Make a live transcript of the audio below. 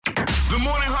The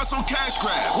Morning Hustle Cash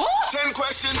Grab. 10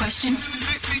 questions.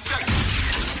 60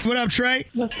 seconds. What up, Trey?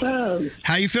 What's up?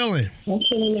 How you feeling? I'm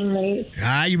feeling all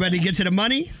right. You ready to get to the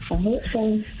money? I hope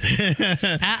so.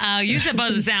 You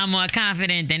supposed to sound more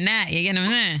confident than that. You get what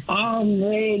I'm saying? I'm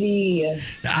ready.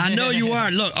 I know you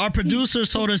are. Look, our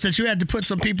producers told us that you had to put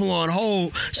some people on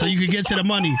hold so you could get to the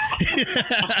money.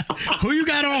 Who you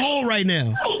got on hold right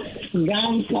now?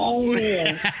 Guys,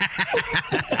 somewhere.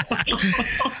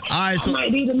 All right, I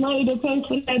might need the money to pay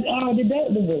for that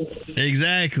deductible.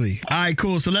 Exactly. All right,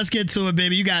 cool. So let's get to it,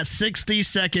 baby. You got 60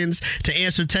 seconds to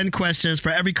answer 10 questions. For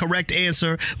every correct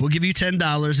answer, we'll give you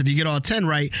 $10. If you get all 10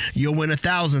 right, you'll win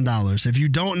 $1,000. If you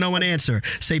don't know an answer,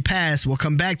 say pass. We'll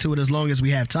come back to it as long as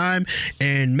we have time.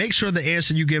 And make sure the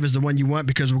answer you give is the one you want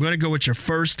because we're going to go with your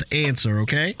first answer,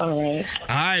 okay? All right.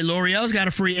 All right, L'Oreal's got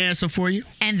a free answer for you.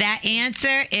 And that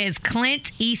answer is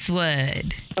Clint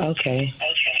Eastwood. Okay.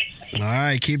 All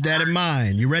right, keep that in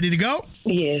mind. You ready to go?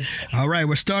 Yes. All right,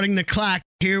 we're starting the clock.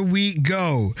 Here we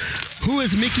go. Who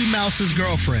is Mickey Mouse's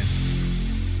girlfriend?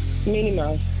 Minnie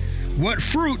Mouse. What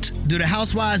fruit do the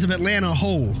Housewives of Atlanta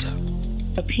hold?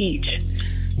 A peach.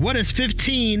 What is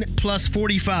 15 plus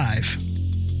 45?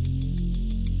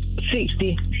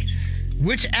 60.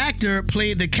 Which actor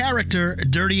played the character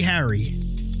Dirty Harry?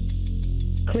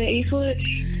 Clint Eastwood.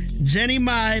 Jenny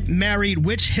Mai married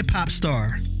which hip-hop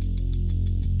star?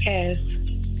 Pass.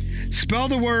 Spell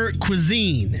the word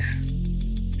cuisine.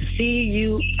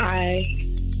 Cuisine.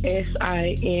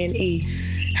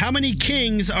 How many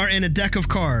kings are in a deck of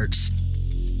cards?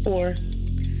 4.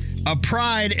 A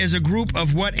pride is a group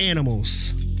of what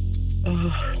animals?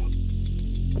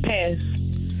 Pass.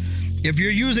 If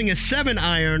you're using a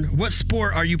 7-iron, what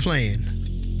sport are you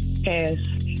playing? Pass.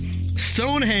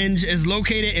 Stonehenge is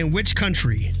located in which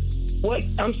country? What?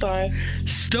 I'm sorry.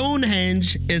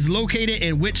 Stonehenge is located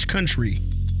in which country?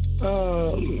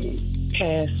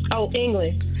 Pass. Oh,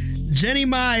 England. Jenny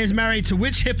Mai is married to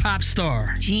which hip-hop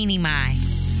star? Jeannie Mai.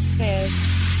 Pass.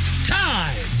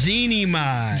 Time! Jeannie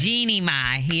Mai. Jeannie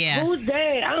Mai, yeah. Who's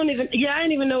that? I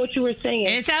didn't even know what you were saying.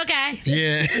 It's okay.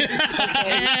 Yeah. She's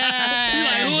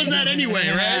like, who is that anyway,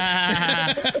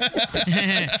 right?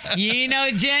 You know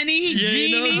Jenny? Yeah, you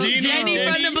know Jeannie. Jenny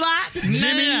from the block?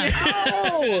 Jimmy. No.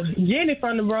 Oh, Jenny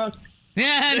from the Bronx.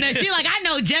 Yeah, no, she like, I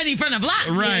know Jenny from the block.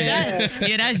 Right.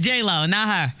 Yeah, that's J-Lo, not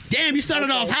her. Damn, you started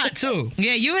off hot, too.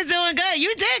 Yeah, you was doing good.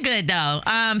 You did good, though.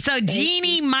 So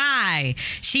Jeannie Mai,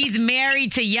 she's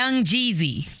married to Young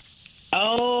Jeezy.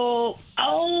 Oh,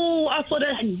 I saw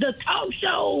the talk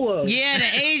show. Yeah,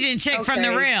 the Asian chick from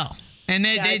The Real. And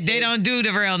they don't do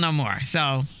The Real no more,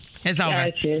 so it's over.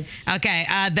 Gotcha. Okay,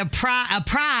 a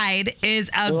pride is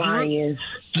a Lions. group.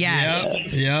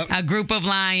 Yes. Yep. A group of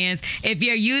lions. If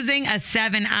you're using a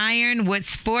 7-iron, what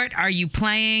sport are you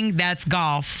playing? That's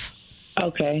golf.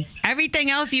 Okay. Everything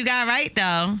else you got right,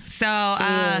 though. So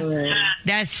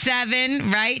that's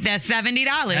 7, right? That's $70.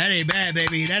 That ain't bad,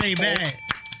 baby. That ain't bad.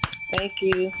 Thank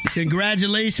you.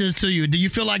 Congratulations to you. Do you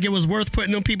feel like it was worth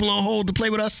putting them people on hold to play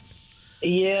with us?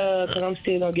 Yeah, because I'm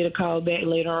still going to get a call back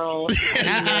later on.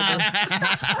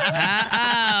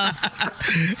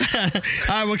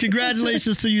 All right, well,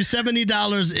 congratulations to you.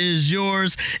 $70 is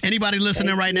yours. Anybody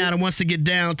listening right now that wants to get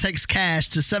down, text cash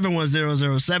to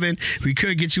 71007. We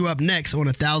could get you up next on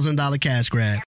 $1,000 cash grab.